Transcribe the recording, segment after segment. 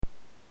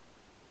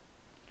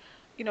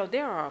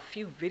There are a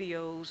few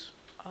videos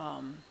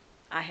um,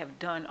 I have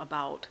done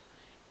about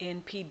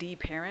NPD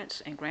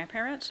parents and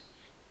grandparents,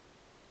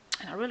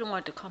 and I really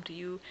wanted to come to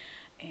you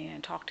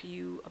and talk to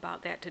you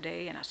about that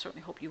today, and I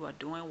certainly hope you are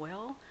doing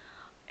well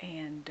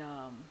and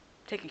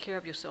taking care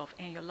of yourself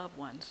and your loved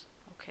ones.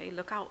 Okay,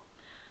 look out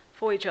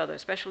for each other,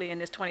 especially in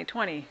this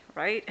 2020,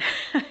 right?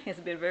 It's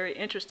been very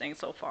interesting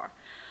so far.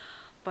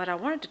 But I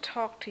wanted to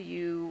talk to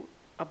you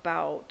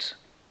about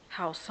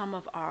how some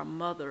of our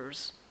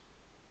mothers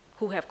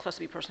who have cluster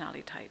B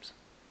personality types.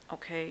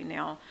 Okay,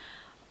 now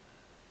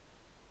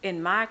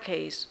in my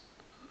case,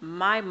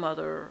 my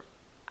mother,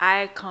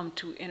 I come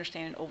to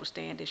understand and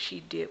understand that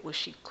she did what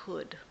she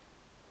could.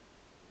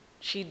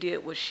 She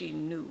did what she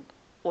knew,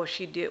 or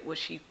she did what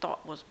she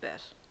thought was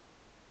best.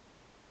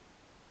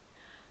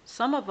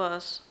 Some of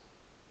us,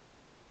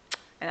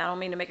 and I don't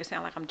mean to make it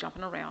sound like I'm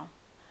jumping around,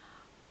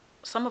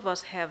 some of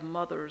us have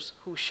mothers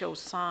who show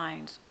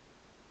signs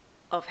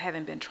of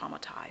having been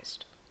traumatized.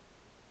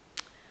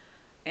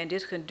 And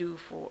this can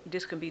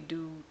be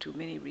due to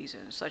many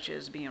reasons, such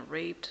as being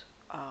raped,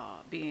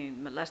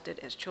 being molested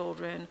as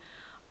children,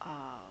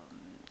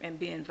 and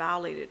being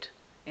violated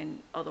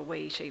in other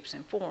ways, shapes,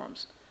 and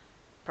forms.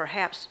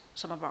 Perhaps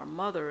some of our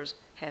mothers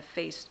have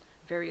faced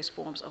various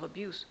forms of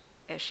abuse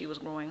as she was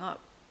growing up,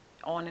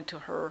 on into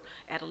her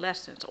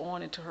adolescence,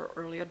 on into her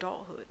early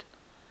adulthood.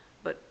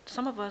 But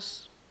some of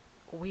us,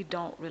 we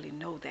don't really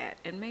know that,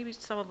 and maybe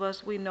some of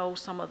us we know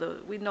some of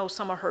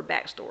her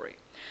backstory.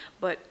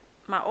 But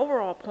my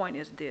overall point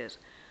is this: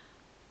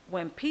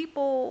 when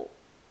people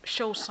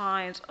show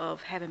signs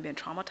of having been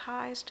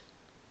traumatized,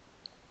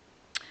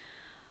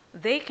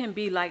 they can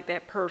be like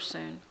that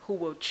person who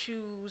will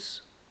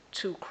choose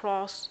to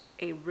cross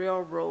a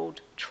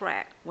railroad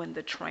track when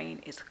the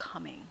train is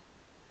coming,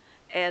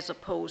 as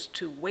opposed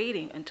to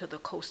waiting until the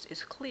coast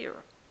is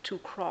clear to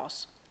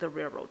cross the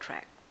railroad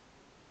track.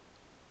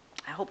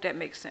 I hope that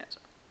makes sense.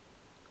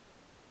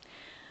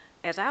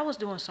 As I was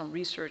doing some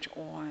research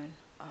on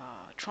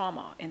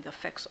trauma and the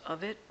effects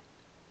of it,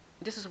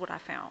 this is what I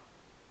found.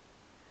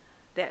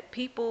 That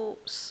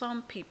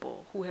some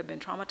people who have been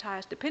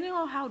traumatized, depending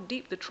on how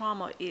deep the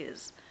trauma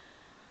is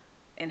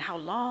and how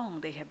long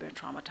they have been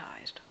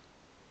traumatized,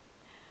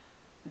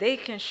 they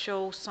can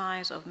show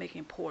signs of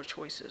making poor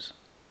choices,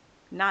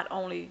 not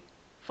only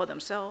for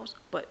themselves,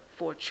 but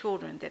for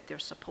children that they're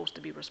supposed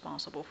to be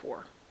responsible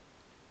for.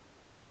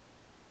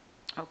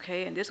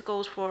 Okay, and this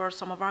goes for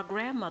some of our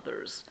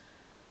grandmothers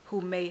who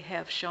may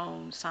have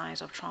shown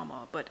signs of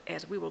trauma, but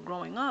as we were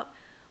growing up,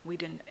 we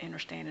didn't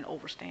understand and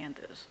understand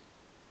this.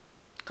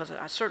 Because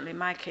certainly in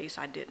my case,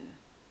 I didn't.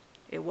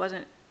 It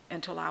wasn't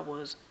until I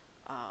was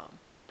uh,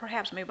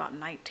 perhaps maybe about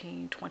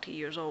 19, 20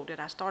 years old that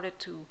I started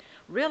to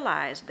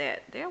realize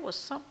that there was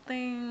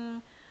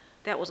something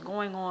that was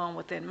going on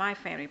within my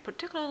family,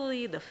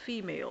 particularly the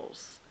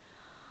females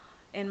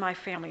in my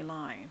family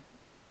line,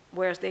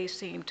 whereas they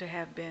seemed to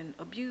have been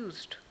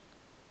abused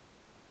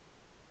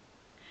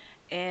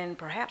and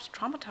perhaps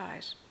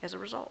traumatized as a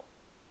result.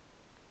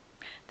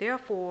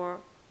 Therefore,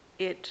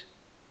 I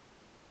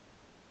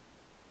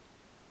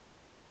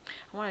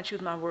want to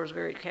choose my words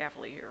very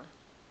carefully here,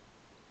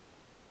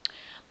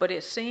 but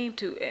it seemed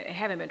to,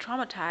 having been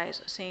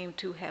traumatized, seemed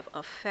to have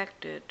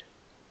affected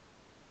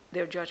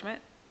their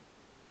judgment,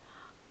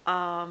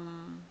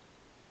 um,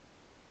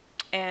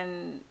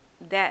 and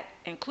that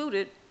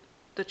included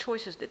the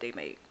choices that they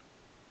made,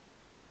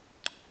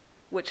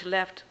 which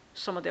left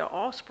some of their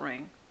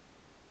offspring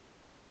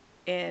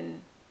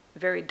in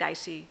very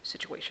dicey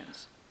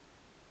situations.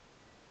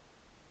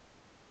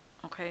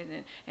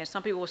 Okay, and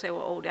some people will say,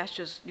 well, oh, that's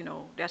just,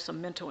 that's a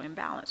mental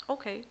imbalance.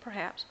 Okay,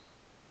 perhaps.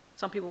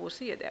 Some people will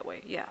see it that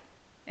way, yeah.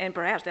 And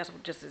perhaps that's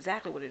just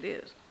exactly what it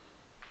is.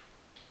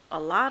 A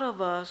lot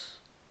of us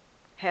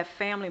have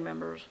family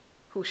members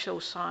who show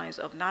signs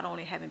of not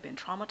only having been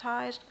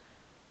traumatized,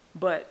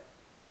 but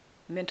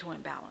mental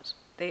imbalance.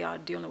 They are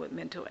dealing with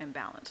mental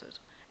imbalances.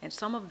 And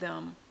some of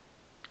them,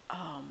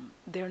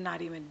 they're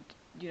not even,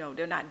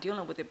 they're not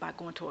dealing with it by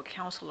going to a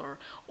counselor,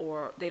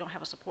 or they don't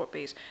have a support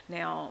base.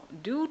 Now,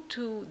 due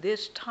to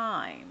this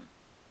time,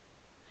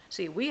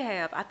 see,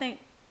 I think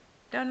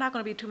there are not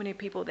going to be too many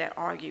people that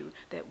argue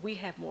that we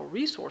have more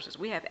resources.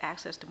 We have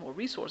access to more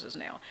resources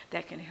now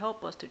that can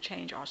help us to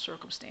change our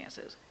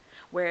circumstances.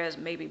 Whereas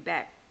maybe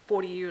back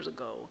 40 years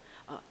ago,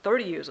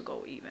 30 years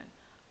ago even,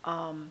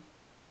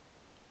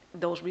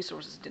 those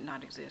resources did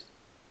not exist.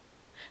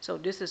 So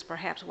this is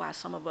perhaps why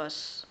some of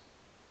us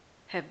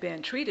have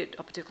been treated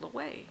a particular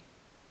way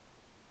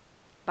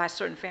by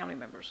certain family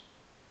members.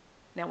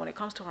 Now, when it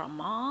comes to our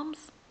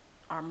moms,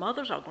 our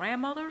mothers, our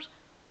grandmothers,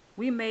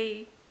 we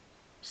may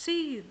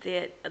see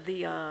that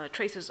the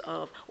traces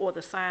of, or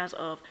the signs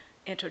of,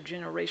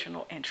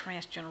 intergenerational and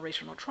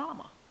transgenerational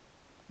trauma,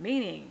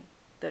 meaning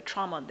the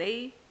trauma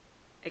they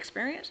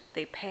experienced,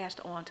 they passed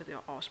on to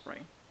their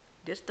offspring.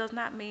 This does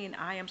not mean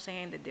I am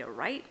saying that they're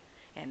right,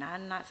 and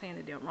I'm not saying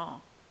that they're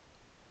wrong.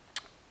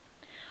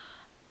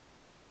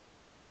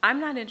 I'm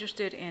not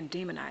interested in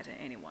demonizing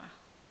anyone.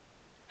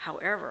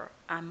 However,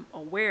 I'm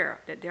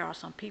aware that there are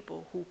some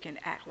people who can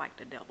act like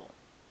the devil.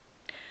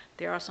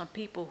 there are some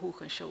people who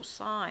can show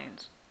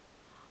signs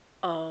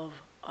of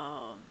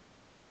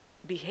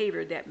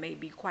behavior that may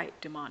be quite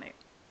demonic.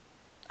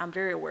 I'm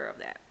very aware of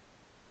that.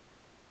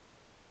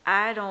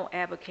 I don't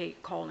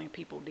advocate calling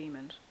people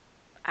demons.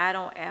 I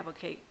don't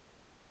advocate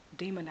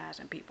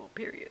demonizing people,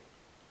 period.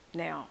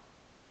 Now,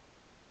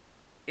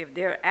 if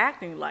they're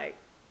acting like,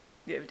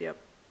 if their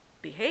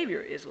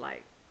behavior is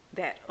like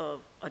that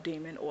of a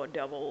demon or a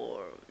devil,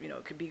 or,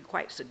 it could be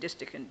quite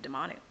sadistic and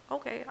demonic,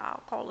 okay,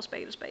 I'll call a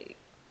spade a spade.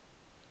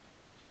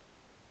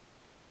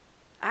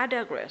 I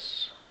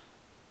digress.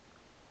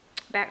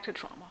 Back to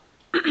trauma.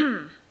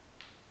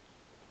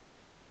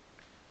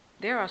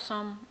 There are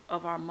some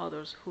of our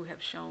mothers who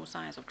have shown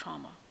signs of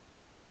trauma.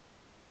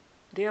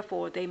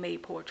 Therefore, they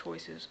made poor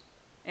choices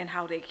in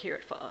how they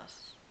cared for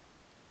us.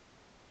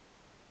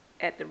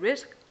 At the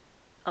risk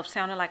of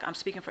sounding like I'm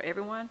speaking for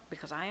everyone,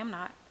 because I am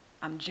not,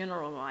 I'm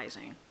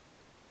generalizing,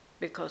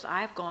 because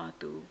I've gone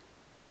through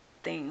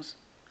things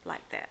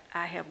like that.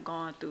 I have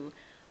gone through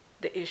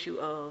the issue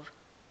of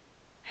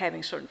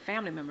having certain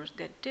family members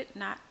that did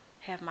not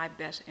have my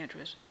best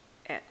interest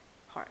at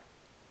heart.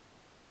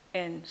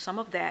 And some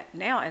of that,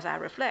 now as I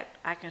reflect,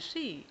 I can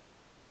see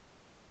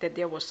that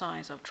there were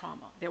signs of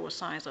trauma. There were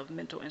signs of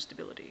mental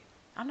instability.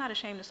 I'm not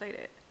ashamed to say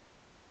that.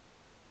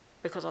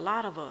 Because a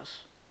lot of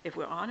us, if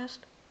we're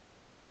honest,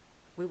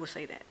 we will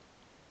say that.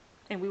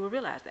 And we will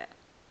realize that.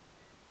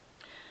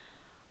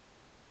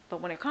 But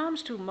when it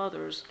comes to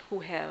mothers who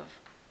have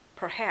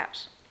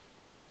perhaps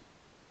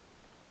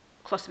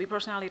cluster B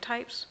personality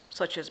types,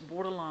 such as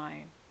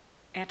borderline,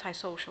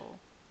 antisocial,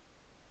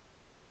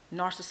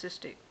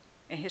 narcissistic,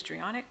 and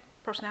histrionic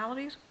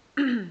personalities,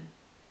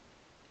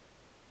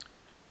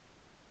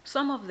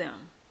 some of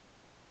them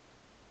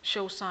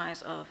show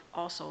signs of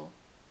also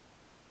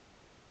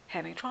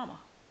having trauma.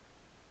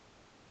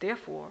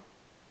 Therefore,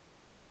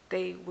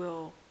 they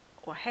will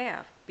or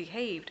have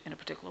behaved in a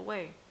particular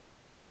way.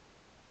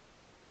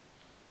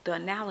 The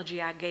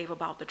analogy I gave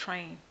about the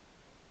train.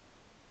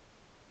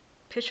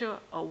 Picture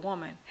a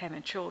woman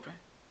having children,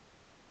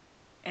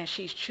 and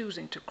she's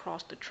choosing to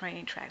cross the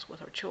train tracks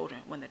with her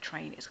children when the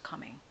train is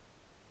coming.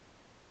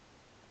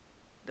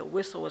 The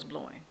whistle is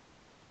blowing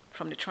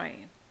from the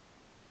train,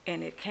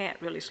 and it can't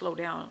really slow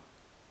down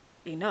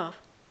enough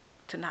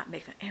to not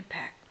make an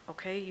impact,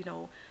 okay?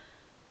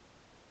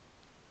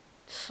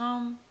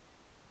 Some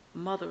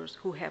mothers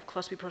who have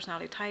cluster B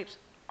personality types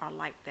are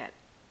like that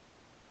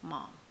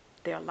mom.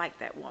 They're like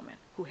that woman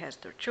who has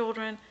their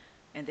children,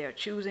 and they're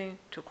choosing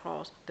to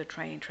cross the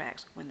train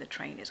tracks when the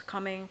train is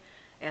coming,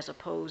 as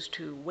opposed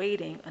to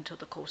waiting until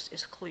the coast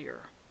is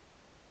clear.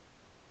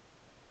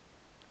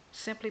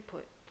 Simply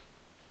put,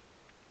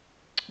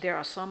 there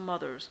are some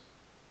mothers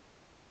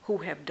who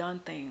have done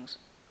things,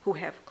 who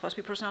have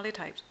cluster B personality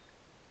types,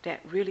 that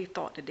really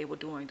thought that they were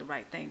doing the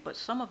right thing, but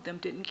some of them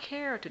didn't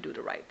care to do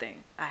the right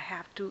thing. I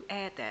have to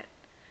add that.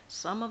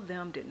 Some of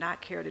them did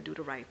not care to do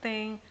the right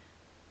thing,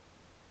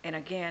 and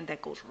again,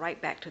 that goes right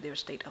back to their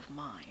state of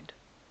mind,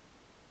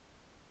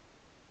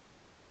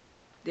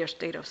 their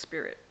state of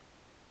spirit,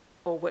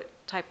 or what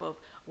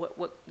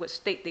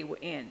state they were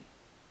in,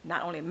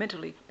 not only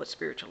mentally, but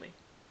spiritually,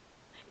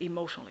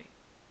 emotionally.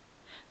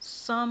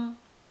 Some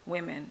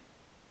women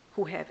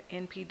who have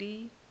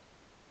NPD,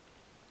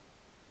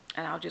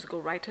 and I'll just go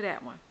right to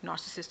that one,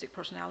 narcissistic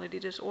personality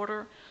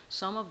disorder,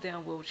 some of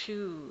them will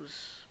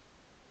choose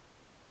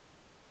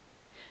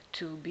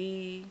to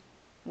be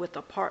with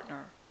a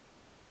partner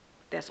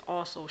that's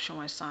also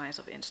showing signs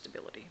of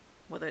instability,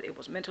 whether it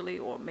was mentally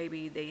or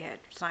maybe they had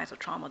signs of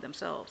trauma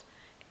themselves.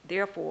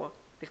 Therefore,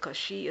 because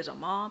she is a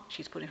mom,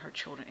 she's putting her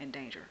children in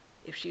danger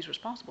if she's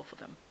responsible for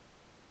them.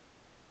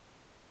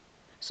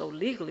 So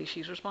legally,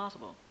 she's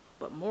responsible,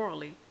 but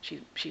morally,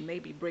 she may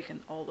be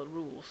breaking all the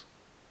rules.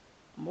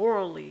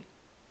 Morally,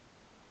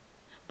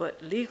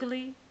 but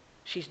legally,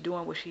 she's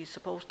doing what she's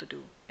supposed to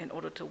do in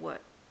order to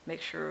what?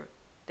 Make sure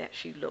that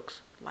she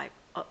looks like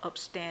an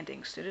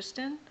upstanding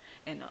citizen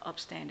and an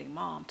upstanding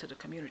mom to the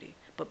community.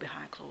 But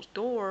behind closed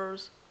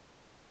doors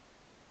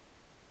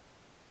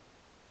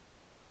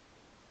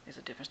is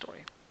a different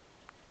story.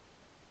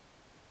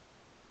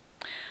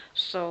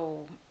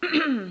 So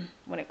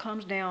when it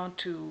comes down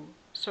to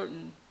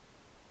certain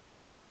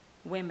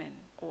women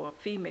or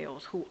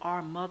females who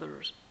are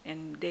mothers,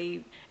 and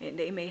they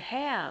may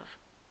have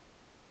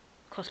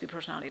cluster B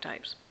personality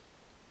types,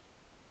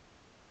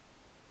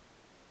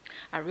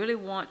 I really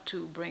want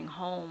to bring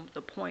home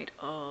the point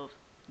of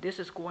this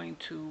is going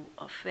to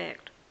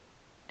affect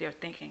their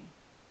thinking,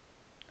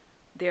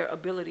 their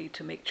ability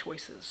to make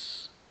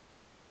choices.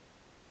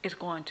 It's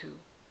going to.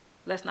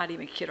 Let's not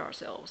even kid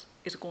ourselves.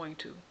 It's going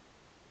to.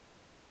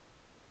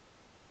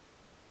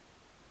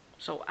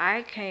 So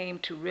I came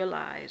to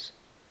realize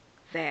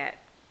that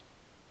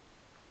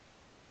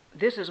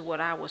this is what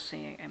I was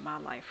seeing in my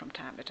life from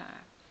time to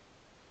time.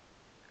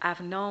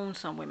 I've known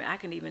some women. I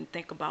can even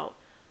think about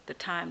the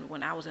time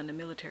when I was in the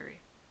military,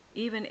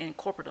 even in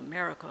corporate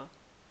America,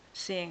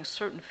 seeing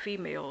certain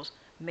females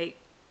make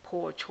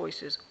poor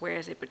choices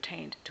whereas it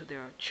pertained to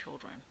their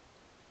children.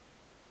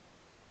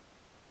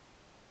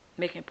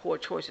 making poor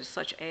choices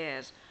such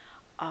as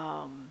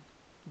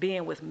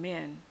being with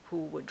men who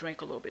would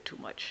drink a little bit too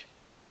much.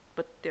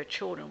 But their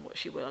children,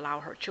 she would allow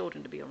her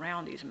children to be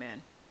around these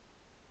men.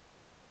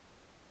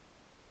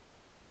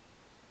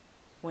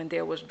 When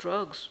there was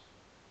drugs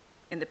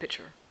in the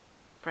picture,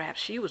 perhaps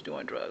she was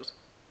doing drugs,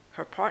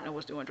 her partner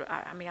was doing drugs.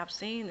 I mean, I've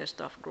seen this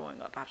stuff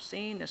growing up. I've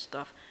seen this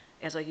stuff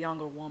as a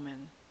younger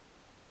woman.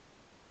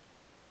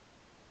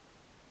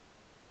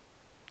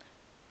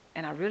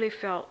 And I really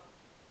felt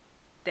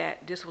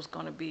that this was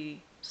going to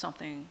be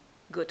something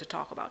good to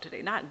talk about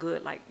today. Not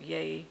good like,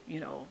 yay,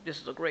 this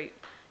is a great,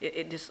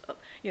 this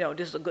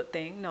is a good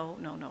thing. No,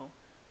 no, no.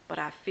 But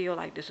I feel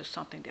like this is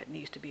something that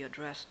needs to be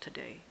addressed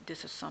today.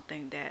 This is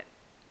something that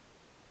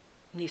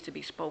needs to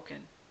be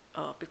spoken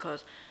of,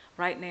 because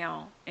right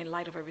now, in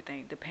light of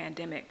everything, the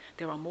pandemic,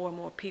 there are more and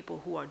more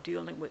people who are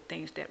dealing with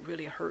things that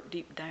really hurt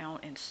deep down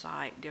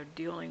inside. They're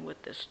dealing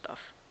with this stuff.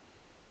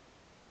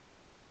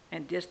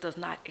 And this does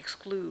not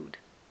exclude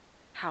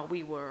how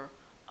we were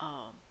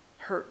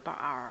hurt by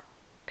our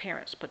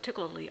parents,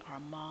 particularly our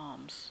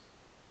moms.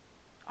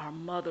 Our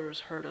mothers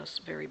hurt us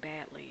very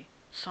badly.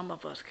 Some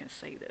of us can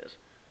say this,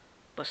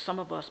 but some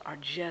of us are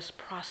just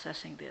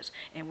processing this,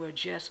 and we're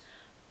just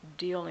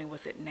dealing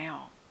with it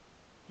now,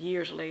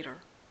 years later.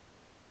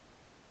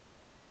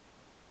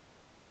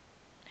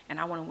 And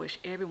I want to wish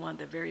everyone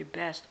the very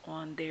best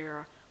on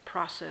their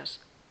process,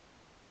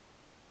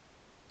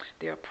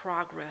 their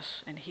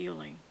progress and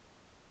healing,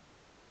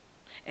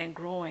 and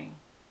growing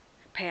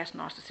past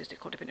narcissistic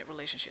codependent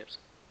relationships.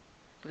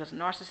 Because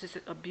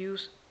narcissistic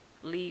abuse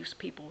leaves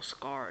people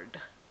scarred,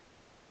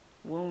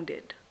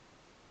 wounded.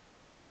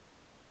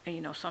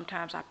 And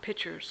sometimes I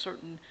picture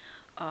certain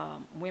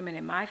women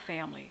in my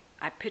family,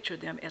 I picture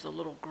them as a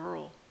little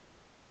girl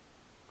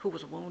who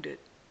was wounded.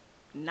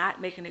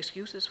 Not making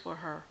excuses for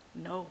her,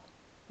 no,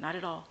 not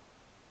at all.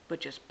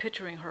 But just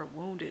picturing her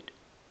wounded.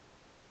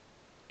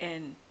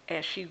 And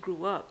as she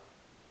grew up,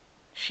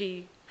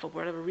 she, for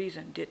whatever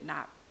reason, did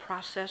not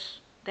process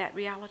that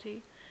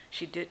reality.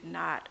 She did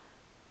not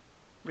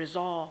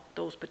resolve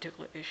those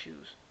particular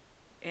issues.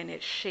 And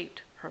it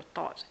shaped her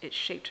thoughts, it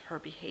shaped her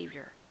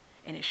behavior,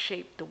 and it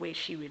shaped the way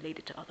she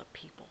related to other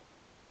people.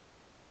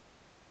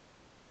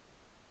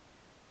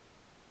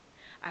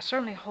 I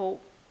certainly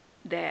hope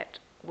that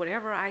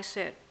whatever I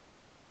said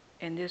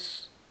in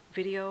this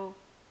video,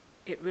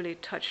 it really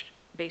touched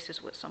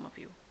bases with some of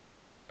you,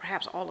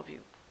 perhaps all of you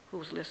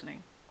who's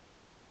listening.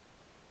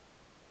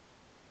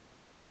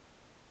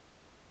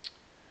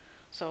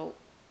 So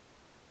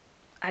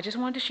I just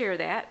wanted to share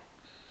that,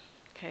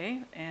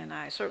 okay? And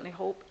I certainly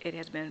hope it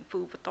has been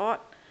food for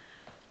thought,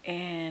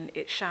 and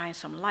it shines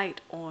some light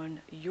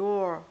on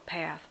your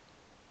path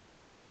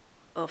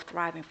of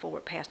thriving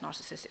forward past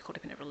narcissistic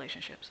codependent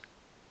relationships.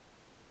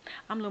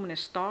 I'm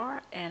Luminous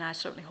Star, and I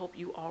certainly hope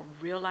you all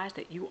realize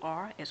that you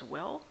are as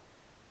well.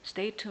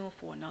 Stay tuned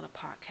for another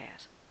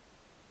podcast.